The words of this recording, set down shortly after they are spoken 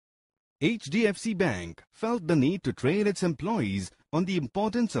HDFC Bank felt the need to train its employees on the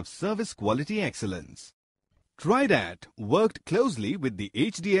importance of service quality excellence. TriDat worked closely with the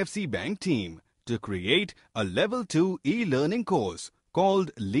HDFC Bank team to create a Level 2 e-learning course called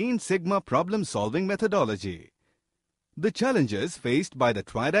Lean Sigma Problem Solving Methodology. The challenges faced by the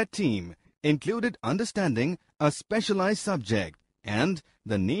TriDat team included understanding a specialized subject and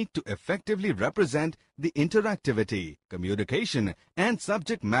the need to effectively represent the interactivity, communication, and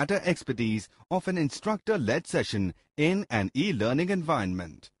subject matter expertise of an instructor-led session in an e-learning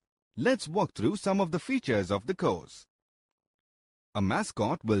environment. Let's walk through some of the features of the course. A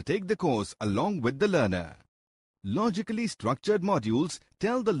mascot will take the course along with the learner. Logically structured modules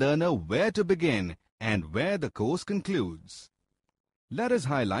tell the learner where to begin and where the course concludes. Let us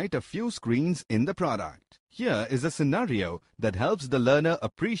highlight a few screens in the product. Here is a scenario that helps the learner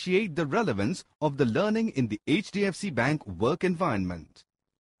appreciate the relevance of the learning in the HDFC Bank work environment.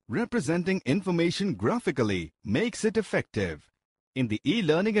 Representing information graphically makes it effective. In the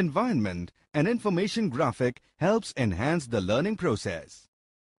e-learning environment, an information graphic helps enhance the learning process.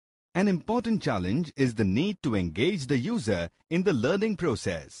 An important challenge is the need to engage the user in the learning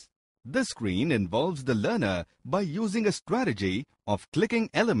process. This screen involves the learner by using a strategy of clicking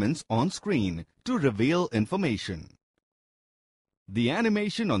elements on screen to reveal information. The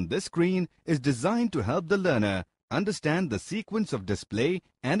animation on this screen is designed to help the learner understand the sequence of display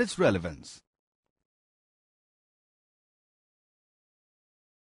and its relevance.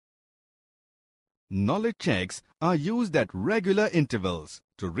 Knowledge checks are used at regular intervals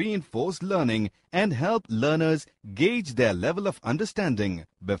to reinforce learning and help learners gauge their level of understanding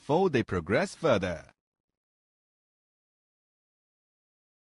before they progress further.